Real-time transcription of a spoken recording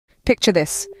Picture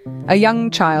this: a young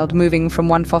child moving from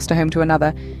one foster home to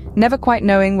another, never quite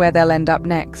knowing where they'll end up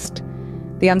next.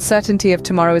 The uncertainty of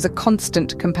tomorrow is a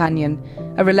constant companion,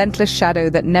 a relentless shadow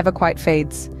that never quite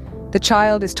fades. The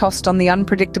child is tossed on the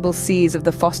unpredictable seas of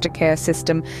the foster care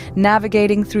system,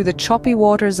 navigating through the choppy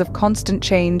waters of constant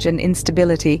change and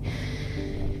instability.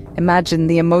 Imagine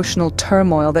the emotional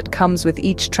turmoil that comes with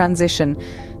each transition,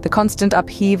 the constant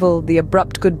upheaval, the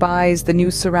abrupt goodbyes, the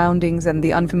new surroundings and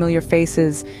the unfamiliar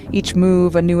faces. Each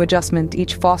move a new adjustment,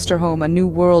 each foster home a new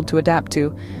world to adapt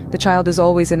to. The child is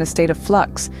always in a state of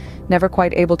flux, never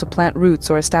quite able to plant roots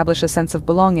or establish a sense of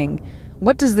belonging.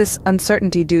 What does this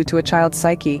uncertainty do to a child's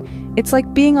psyche? It's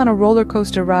like being on a roller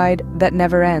coaster ride that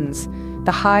never ends.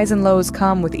 The highs and lows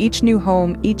come with each new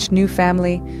home, each new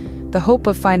family. The hope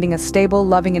of finding a stable,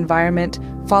 loving environment,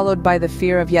 followed by the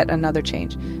fear of yet another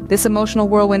change. This emotional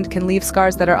whirlwind can leave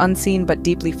scars that are unseen but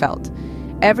deeply felt.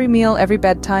 Every meal, every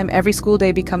bedtime, every school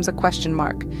day becomes a question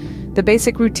mark. The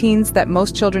basic routines that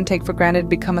most children take for granted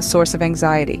become a source of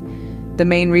anxiety. The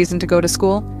main reason to go to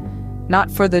school?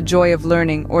 Not for the joy of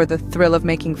learning or the thrill of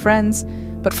making friends,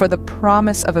 but for the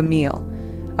promise of a meal,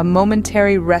 a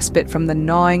momentary respite from the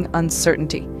gnawing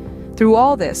uncertainty. Through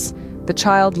all this, the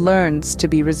child learns to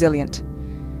be resilient.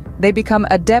 They become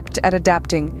adept at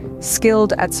adapting,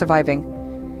 skilled at surviving.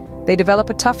 They develop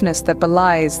a toughness that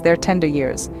belies their tender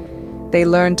years. They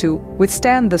learn to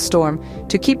withstand the storm,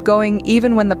 to keep going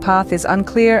even when the path is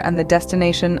unclear and the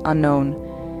destination unknown.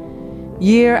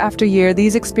 Year after year,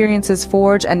 these experiences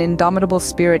forge an indomitable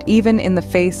spirit even in the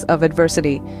face of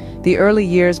adversity. The early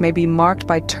years may be marked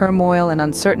by turmoil and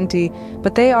uncertainty,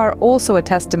 but they are also a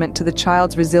testament to the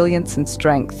child's resilience and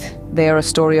strength. They are a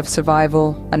story of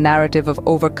survival, a narrative of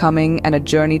overcoming, and a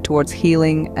journey towards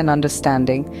healing and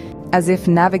understanding. As if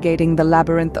navigating the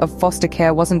labyrinth of foster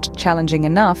care wasn't challenging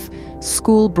enough,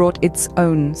 school brought its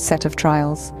own set of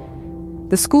trials.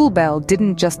 The school bell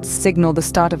didn't just signal the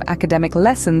start of academic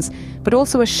lessons, but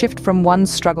also a shift from one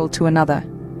struggle to another.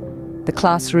 The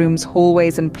classrooms,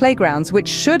 hallways, and playgrounds, which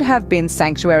should have been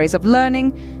sanctuaries of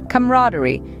learning,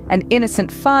 camaraderie, and innocent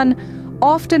fun,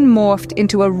 often morphed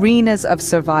into arenas of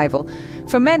survival.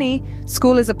 For many,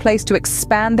 school is a place to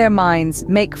expand their minds,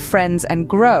 make friends, and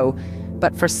grow.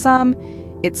 But for some,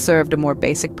 it served a more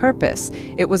basic purpose.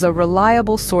 It was a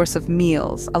reliable source of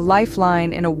meals, a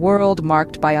lifeline in a world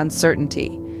marked by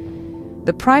uncertainty.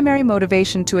 The primary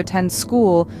motivation to attend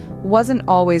school wasn't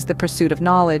always the pursuit of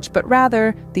knowledge, but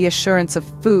rather the assurance of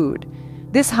food.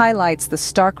 This highlights the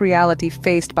stark reality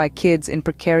faced by kids in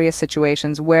precarious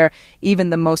situations where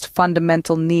even the most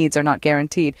fundamental needs are not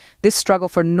guaranteed. This struggle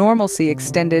for normalcy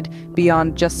extended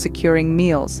beyond just securing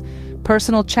meals.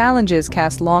 Personal challenges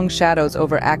cast long shadows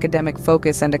over academic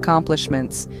focus and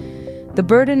accomplishments. The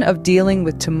burden of dealing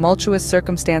with tumultuous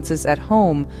circumstances at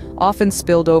home often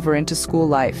spilled over into school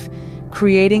life,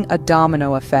 creating a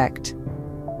domino effect.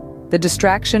 The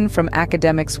distraction from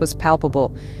academics was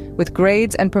palpable, with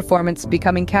grades and performance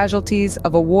becoming casualties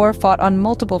of a war fought on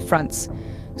multiple fronts.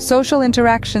 Social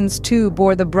interactions, too,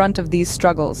 bore the brunt of these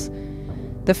struggles.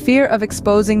 The fear of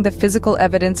exposing the physical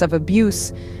evidence of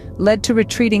abuse led to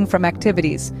retreating from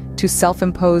activities, to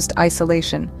self-imposed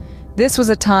isolation. This was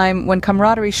a time when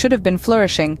camaraderie should have been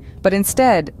flourishing, but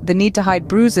instead, the need to hide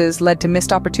bruises led to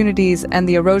missed opportunities and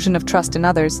the erosion of trust in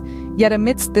others. Yet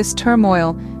amidst this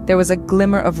turmoil, there was a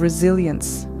glimmer of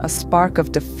resilience, a spark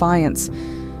of defiance.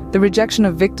 The rejection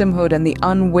of victimhood and the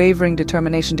unwavering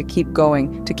determination to keep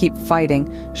going, to keep fighting,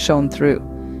 shone through.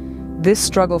 This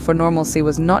struggle for normalcy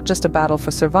was not just a battle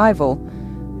for survival,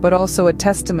 but also a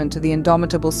testament to the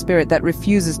indomitable spirit that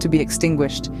refuses to be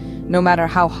extinguished, no matter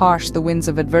how harsh the winds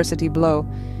of adversity blow.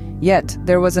 Yet,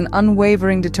 there was an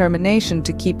unwavering determination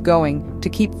to keep going, to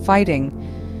keep fighting.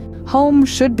 Home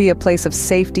should be a place of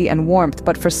safety and warmth,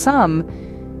 but for some,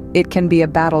 it can be a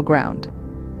battleground.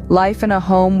 Life in a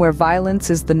home where violence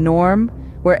is the norm,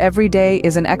 where every day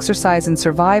is an exercise in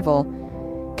survival,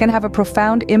 can have a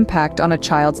profound impact on a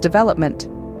child's development.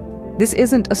 This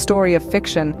isn't a story of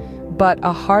fiction, but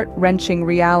a heart-wrenching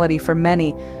reality for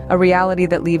many, a reality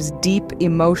that leaves deep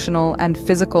emotional and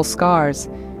physical scars.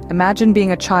 Imagine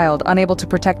being a child, unable to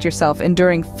protect yourself,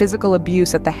 enduring physical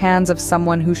abuse at the hands of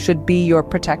someone who should be your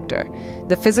protector.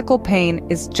 The physical pain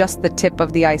is just the tip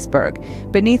of the iceberg,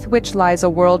 beneath which lies a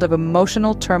world of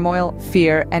emotional turmoil,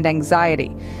 fear, and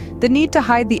anxiety. The need to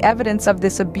hide the evidence of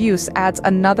this abuse adds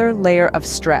another layer of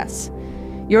stress.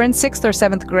 You're in 6th or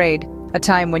 7th grade, a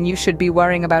time when you should be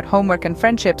worrying about homework and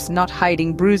friendships, not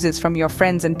hiding bruises from your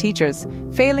friends and teachers.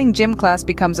 Failing gym class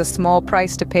becomes a small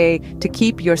price to pay to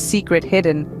keep your secret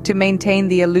hidden, to maintain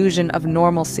the illusion of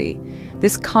normalcy.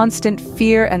 This constant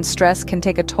fear and stress can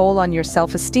take a toll on your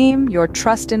self-esteem, your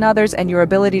trust in others, and your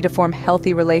ability to form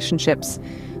healthy relationships.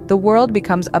 The world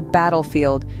becomes a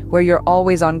battlefield where you're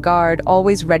always on guard,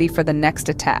 always ready for the next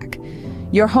attack.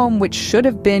 Your home, which should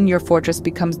have been your fortress,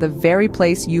 becomes the very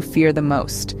place you fear the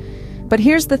most. But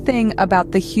here's the thing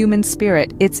about the human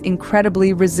spirit: it's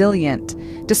incredibly resilient.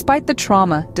 Despite the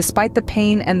trauma, despite the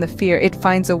pain and the fear, it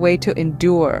finds a way to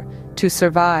endure, to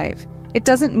survive. It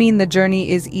doesn't mean the journey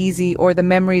is easy or the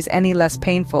memories any less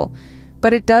painful,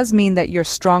 but it does mean that you're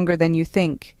stronger than you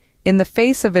think. In the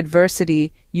face of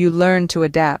adversity, you learn to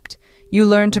adapt. You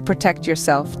learn to protect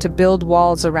yourself, to build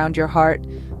walls around your heart,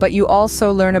 but you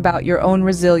also learn about your own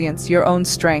resilience, your own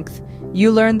strength.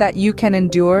 You learn that you can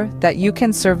endure, that you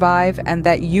can survive, and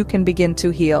that you can begin to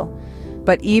heal.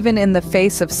 But even in the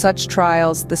face of such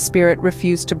trials, the spirit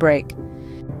refused to break.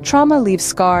 Trauma leaves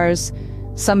scars,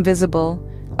 some visible,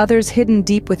 others hidden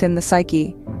deep within the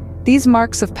psyche. These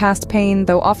marks of past pain,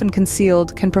 though often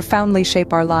concealed, can profoundly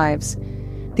shape our lives.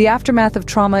 The aftermath of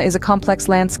trauma is a complex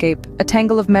landscape, a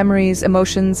tangle of memories,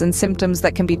 emotions, and symptoms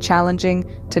that can be challenging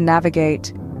to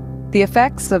navigate. The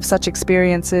effects of such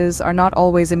experiences are not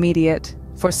always immediate.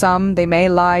 For some, they may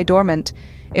lie dormant,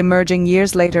 emerging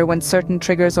years later when certain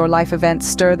triggers or life events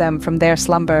stir them from their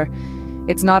slumber.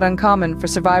 It's not uncommon for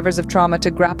survivors of trauma to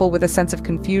grapple with a sense of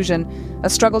confusion, a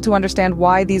struggle to understand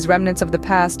why these remnants of the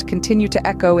past continue to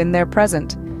echo in their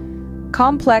present.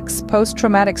 Complex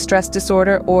post-traumatic stress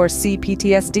disorder, or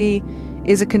C-PTSD,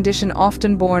 is a condition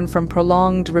often born from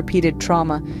prolonged, repeated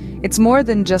trauma. It's more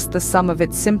than just the sum of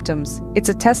its symptoms. It's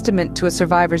a testament to a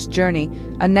survivor's journey,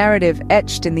 a narrative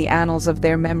etched in the annals of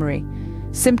their memory.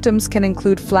 Symptoms can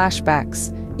include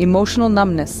flashbacks, emotional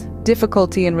numbness,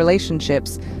 difficulty in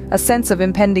relationships, a sense of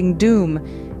impending doom,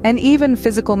 and even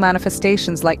physical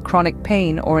manifestations like chronic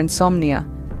pain or insomnia.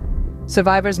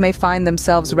 Survivors may find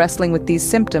themselves wrestling with these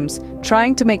symptoms,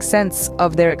 trying to make sense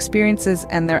of their experiences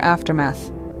and their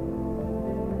aftermath.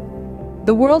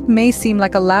 The world may seem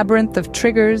like a labyrinth of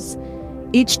triggers,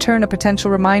 each turn a potential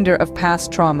reminder of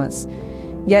past traumas.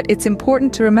 Yet it's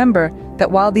important to remember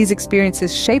that while these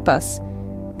experiences shape us,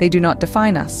 they do not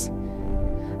define us.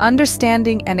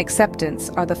 Understanding and acceptance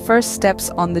are the first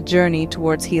steps on the journey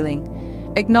towards healing.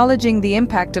 Acknowledging the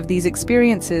impact of these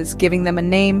experiences, giving them a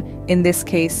name, in this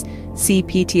case,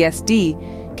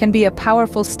 C-PTSD, can be a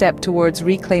powerful step towards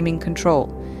reclaiming control.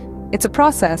 It's a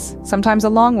process, sometimes a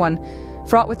long one,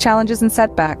 fraught with challenges and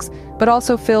setbacks, but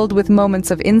also filled with moments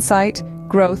of insight,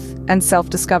 growth, and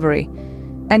self-discovery.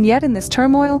 And yet in this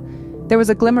turmoil, there was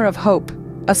a glimmer of hope,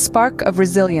 a spark of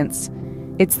resilience.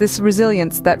 It's this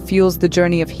resilience that fuels the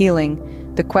journey of healing,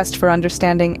 the quest for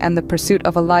understanding, and the pursuit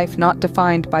of a life not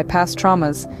defined by past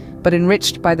traumas, but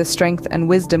enriched by the strength and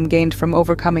wisdom gained from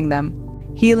overcoming them.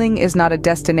 Healing is not a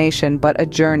destination, but a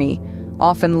journey,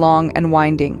 often long and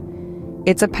winding.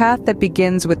 It's a path that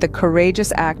begins with the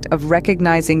courageous act of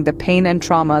recognizing the pain and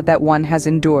trauma that one has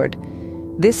endured.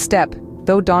 This step,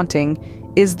 though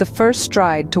daunting, is the first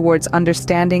stride towards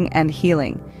understanding and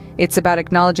healing. It's about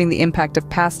acknowledging the impact of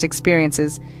past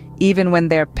experiences, even when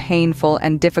they're painful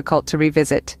and difficult to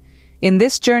revisit. In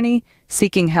this journey,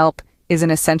 seeking help is an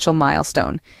essential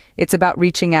milestone. It's about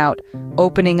reaching out,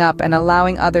 opening up, and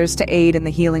allowing others to aid in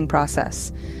the healing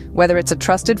process. Whether it's a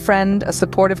trusted friend, a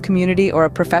supportive community, or a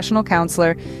professional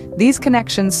counselor, these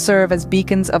connections serve as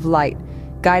beacons of light,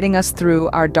 guiding us through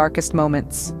our darkest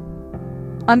moments.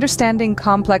 Understanding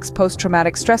complex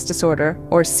post-traumatic stress disorder,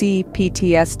 or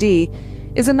C-PTSD,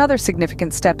 is another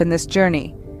significant step in this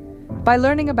journey. By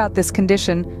learning about this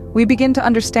condition, we begin to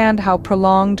understand how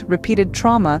prolonged, repeated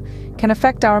trauma can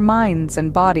affect our minds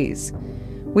and bodies.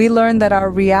 We learn that our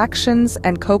reactions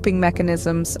and coping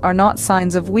mechanisms are not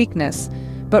signs of weakness,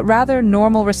 but rather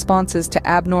normal responses to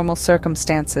abnormal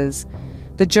circumstances.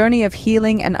 The journey of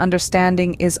healing and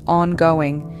understanding is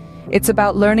ongoing. It's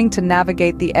about learning to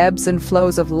navigate the ebbs and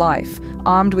flows of life,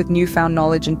 armed with newfound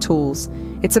knowledge and tools.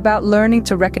 It's about learning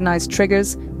to recognize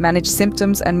triggers, manage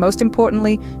symptoms, and most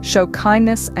importantly, show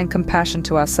kindness and compassion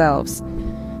to ourselves.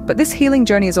 But this healing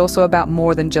journey is also about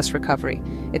more than just recovery.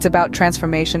 It's about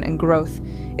transformation and growth.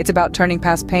 It's about turning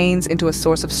past pains into a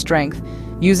source of strength,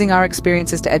 using our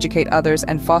experiences to educate others,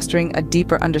 and fostering a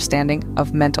deeper understanding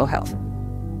of mental health.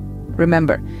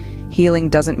 Remember, healing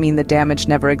doesn't mean the damage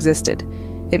never existed.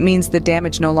 It means the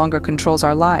damage no longer controls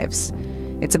our lives.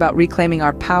 It's about reclaiming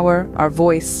our power, our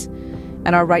voice,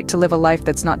 and our right to live a life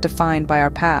that's not defined by our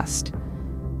past.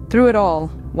 Through it all,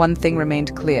 one thing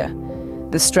remained clear.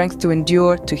 The strength to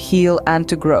endure, to heal, and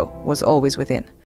to grow was always within.